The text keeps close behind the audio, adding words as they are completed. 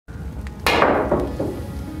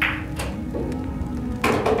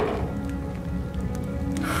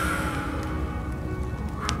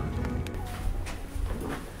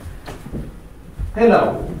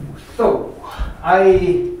Hello. So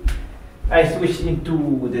I switched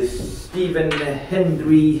into the Stephen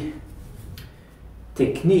Hendry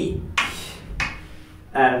technique,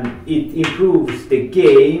 and it improves the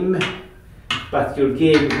game, but your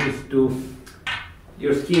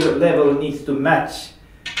skill level needs to match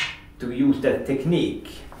to use that technique.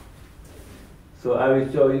 So I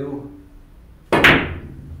will show you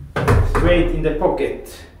straight in the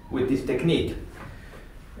pocket with this technique.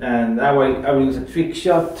 And I will use a trick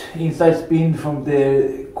shot, inside spin from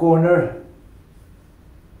the corner,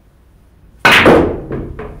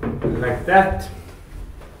 like that,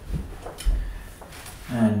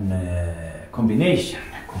 and combination.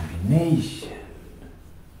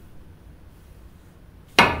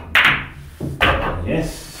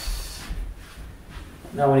 Yes.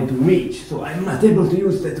 Now I need to reach, so I'm not able to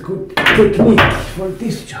use that good technique for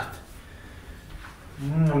this shot.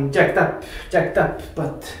 I'm jacked up,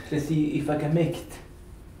 but let's see if I can make it.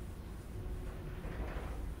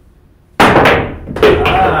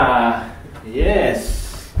 Ah,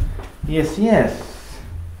 yes.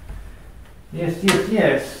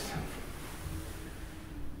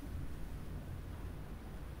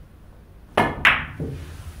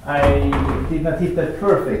 I did not hit that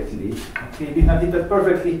perfectly. Okay, did not hit that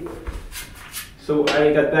perfectly. So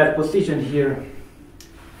I got bad position here.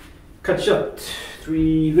 Cut shot.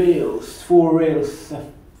 3 rails, 4 rails,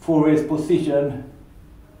 4 rails position.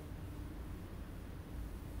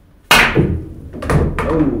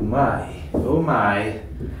 Oh my.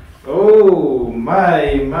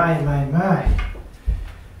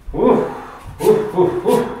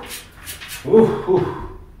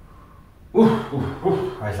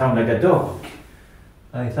 I sound like a dog.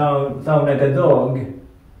 I sound like a dog.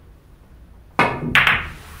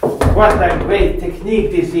 What a great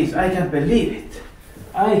technique this is. I can't believe it.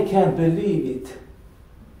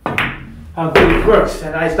 How good it works,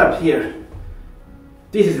 and I stop here.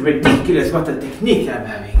 This is ridiculous what a technique I'm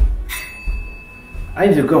having. I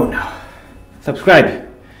need to go now. Subscribe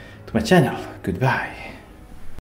to my channel. Goodbye.